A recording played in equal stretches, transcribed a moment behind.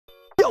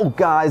Yo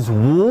guys,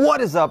 what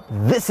is up?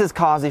 This is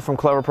Kazi from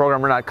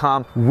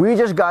cleverprogrammer.com. We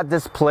just got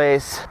this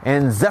place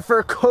in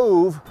Zephyr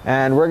Cove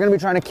and we're gonna be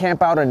trying to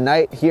camp out a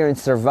night here and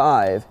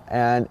survive,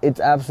 and it's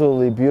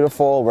absolutely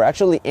beautiful. We're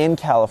actually in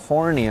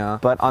California,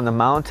 but on the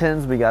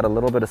mountains we got a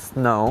little bit of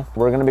snow.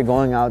 We're gonna be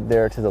going out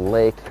there to the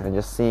lake and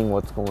just seeing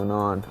what's going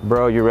on.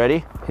 Bro, you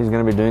ready? He's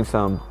gonna be doing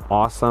some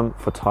awesome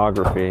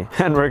photography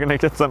and we're gonna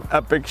get some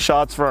epic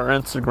shots for our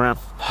Instagram.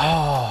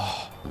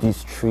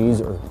 These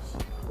trees are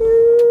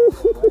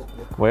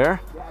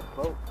where?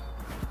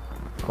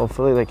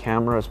 Hopefully the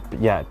cameras,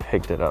 yeah, it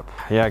picked it up.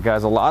 Yeah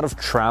guys, a lot of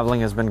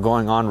traveling has been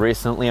going on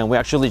recently, and we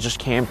actually just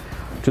came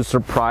to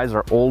surprise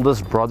our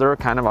oldest brother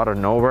kind of out of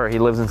nowhere. He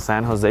lives in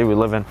San Jose, we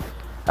live in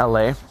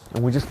LA,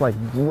 and we just like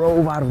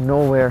drove out of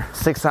nowhere,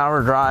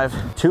 6-hour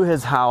drive to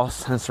his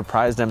house and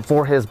surprised him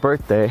for his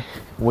birthday.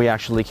 We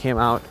actually came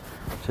out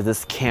to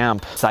this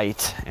camp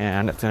site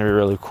and it's gonna be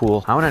really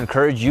cool. I want to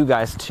encourage you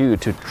guys too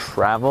to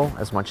travel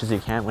as much as you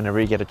can whenever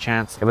you get a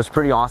chance. It was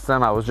pretty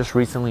awesome. I was just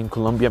recently in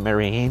Colombia,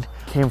 Medellin,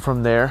 came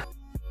from there.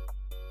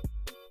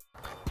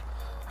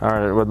 All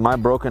right, with my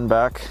broken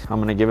back, I'm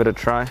gonna give it a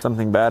try.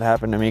 Something bad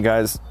happened to me,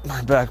 guys.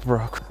 My back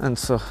broke, and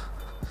so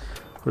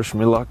wish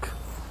me luck.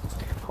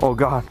 Oh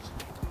God.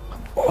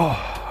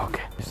 Oh,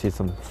 okay. You see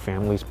some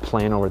families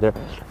playing over there.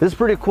 This is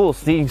pretty cool,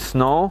 seeing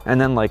snow and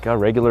then like a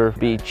regular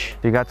beach.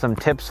 You got some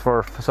tips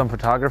for some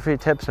photography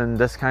tips in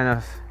this kind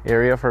of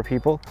area for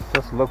people?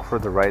 Just look for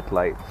the right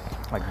light.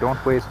 Like,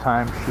 don't waste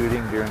time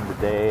shooting during the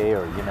day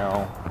or, you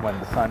know, when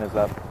the sun is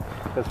up.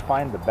 Just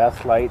find the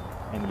best light,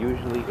 and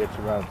usually it's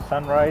around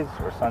sunrise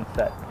or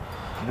sunset.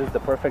 And this is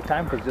the perfect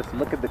time because just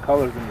look at the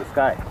colors in the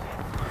sky.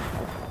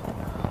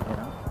 You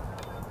know,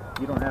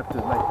 you don't have to,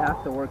 like,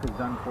 half the work is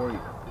done for you.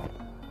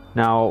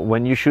 Now,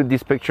 when you shoot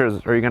these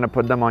pictures, are you gonna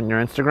put them on your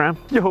Instagram?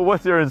 Yo,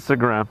 what's your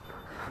Instagram?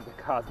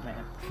 The Cosman.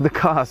 The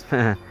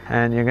Cosman.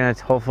 And you're gonna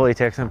hopefully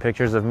take some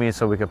pictures of me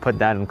so we could put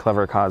that in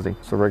Clever Kazi.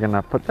 So we're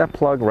gonna put that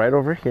plug right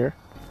over here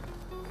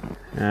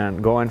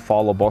and go and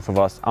follow both of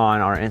us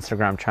on our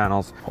Instagram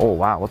channels. Oh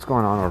wow, what's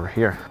going on over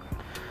here?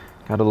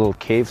 Got a little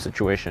cave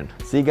situation.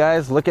 See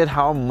guys, look at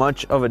how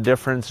much of a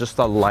difference just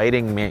the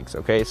lighting makes,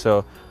 okay?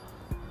 So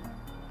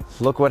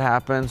look what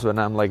happens when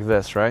I'm like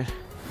this, right?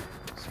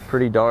 It's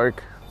pretty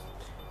dark.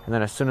 And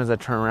then as soon as I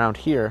turn around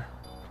here,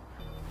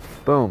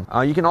 boom.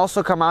 You can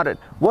also come out at,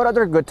 what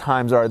other good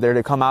times are there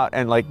to come out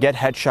and like get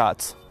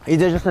headshots?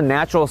 Either just a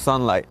natural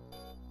sunlight.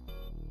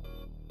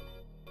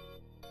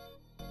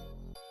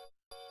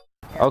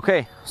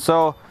 Okay,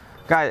 so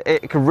guys,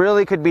 it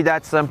really could be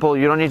that simple.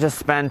 You don't need to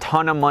spend a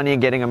ton of money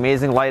getting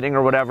amazing lighting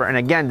or whatever. And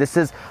again, this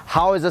is,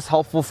 how is this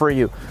helpful for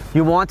you?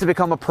 You want to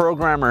become a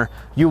programmer.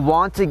 You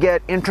want to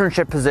get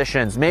internship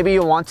positions. Maybe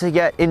you want to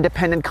get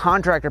independent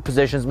contractor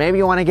positions. Maybe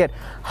you want to get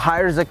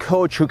hired as a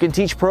coach who can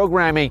teach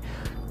programming.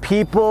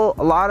 People,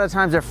 a lot of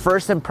times their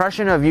first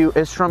impression of you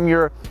is from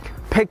your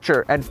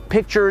picture, and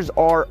pictures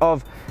are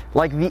of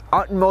like the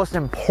utmost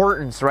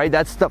importance, right?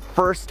 That's the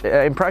first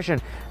impression.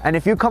 And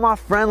if you come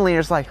off friendly,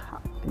 it's like,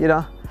 you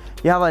know,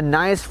 you have a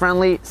nice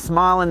friendly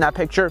smile in that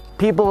picture,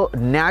 people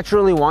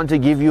naturally want to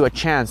give you a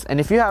chance. And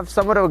if you have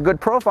somewhat of a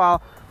good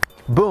profile,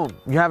 boom,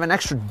 you have an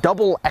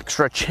double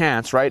extra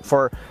chance, right,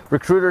 for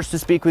recruiters to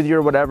speak with you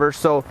or whatever.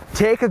 So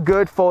take a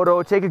good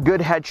photo, take a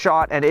good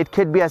headshot, and it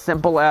could be as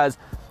simple as,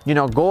 you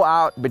know, go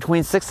out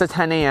between 6 to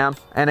 10 a.m.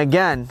 And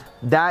again,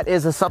 that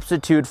is a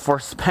substitute for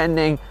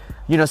spending,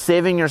 you know,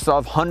 saving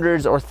yourself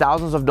hundreds or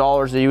thousands of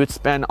dollars that you would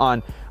spend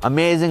on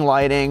amazing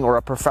lighting or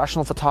a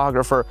professional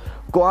photographer.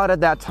 Go out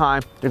at that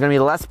time. There are gonna be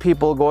less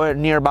people. Go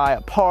nearby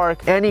a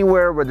park,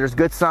 anywhere where there's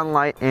good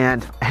sunlight,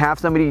 and have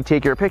somebody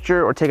take your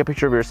picture or take a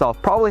picture of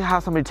yourself. Probably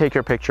have somebody take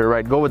your picture,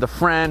 right? Go with a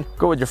friend,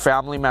 go with your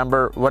family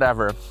member,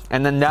 whatever.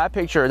 And then that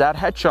picture, that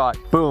headshot,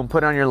 boom,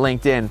 put it on your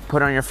LinkedIn,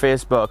 put it on your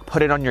Facebook,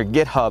 put it on your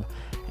Github,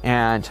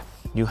 and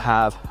you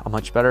have a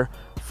much better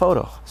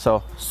photo.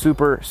 So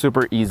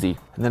super easy.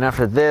 And then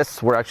after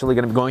this, we're actually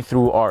going to be going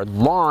through our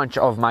launch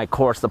of my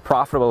course, The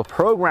Profitable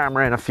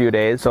Programmer, in a few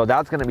days. So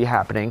that's going to be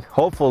happening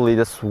hopefully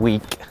this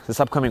week,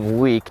 this upcoming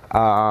week,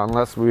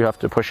 unless we have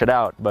to push it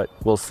out, but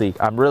we'll see.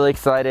 I'm really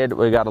excited.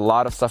 We got a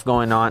lot of stuff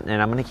going on,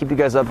 and I'm going to keep you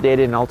guys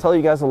updated, and I'll tell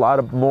you guys a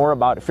lot more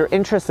about it. If you're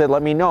interested,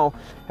 let me know.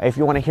 If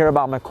you want to hear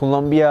about my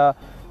Colombia,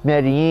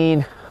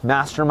 Medellin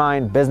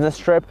mastermind business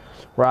trip,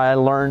 where I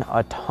learned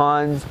a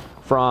ton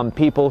from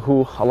people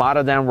who, a lot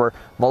of them were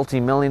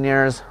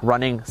multimillionaires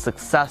running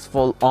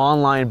successful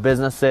online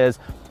businesses,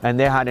 and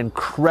they had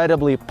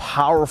incredibly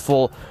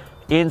powerful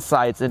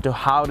insights into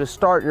how to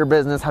start your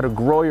business, how to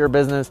grow your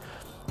business,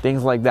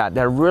 things like that.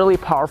 They're really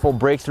powerful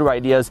breakthrough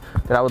ideas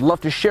that I would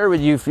love to share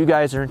with you if you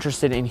guys are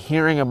interested in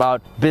hearing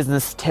about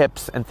business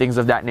tips and things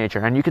of that nature.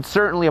 And you could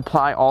certainly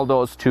apply all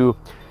those to,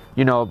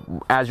 you know,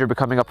 as you're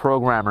becoming a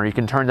programmer. You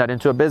can turn that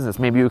into a business.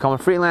 Maybe you become a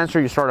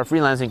freelancer, you start a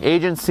freelancing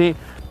agency,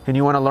 and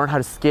you want to learn how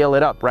to scale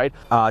it up, right?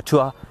 To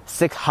a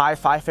high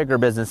 5-figure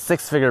business,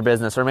 6-figure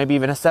business, or maybe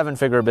even a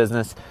 7-figure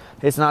business.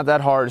 It's not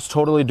that hard. It's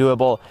totally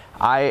doable.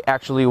 I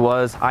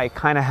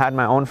kind of had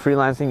my own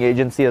freelancing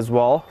agency as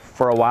well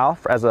for a while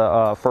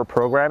for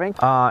programming,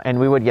 and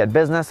we would get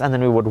business, and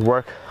then we would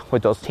work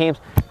with those teams.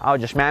 I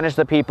would just manage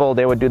the people,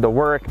 they would do the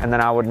work, and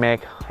then I would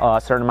make a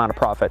certain amount of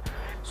profit.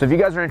 So if you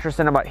guys are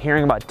interested about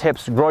hearing about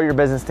tips, grow your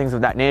business, things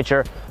of that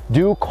nature,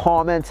 do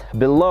comment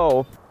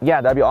below. Yeah,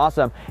 that'd be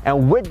awesome.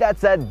 And with that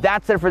said,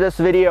 that's it for this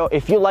video.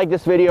 If you like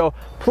this video,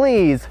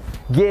 please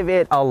give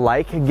it a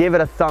like, give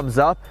it a thumbs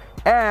up.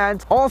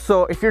 And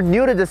also, if you're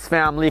new to this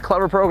family,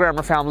 Clever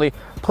Programmer family,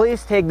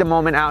 please take the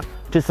moment out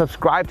to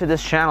subscribe to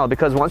this channel,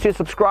 because once you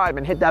subscribe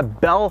and hit that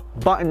bell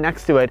button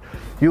next to it,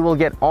 you will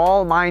get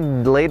all my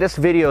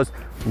latest videos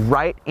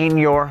right in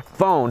your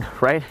phone,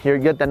 right? You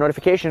get that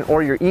notification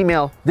or your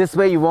email. This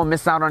way you won't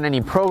miss out on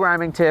any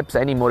programming tips,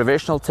 any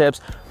motivational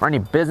tips, or any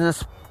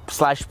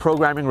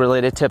business/programming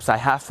related tips I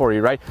have for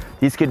you, right?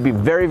 These could be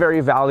very, very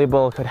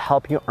valuable, could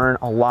help you earn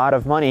a lot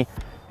of money.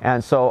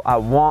 And so I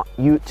want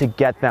you to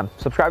get them.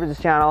 Subscribe to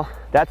this channel.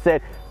 That's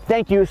it.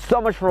 Thank you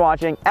so much for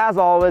watching. As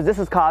always, this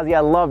is Kazi.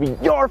 I love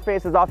your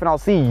faces off, and I'll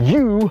see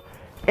you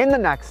in the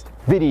next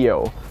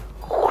video.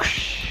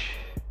 Whoosh.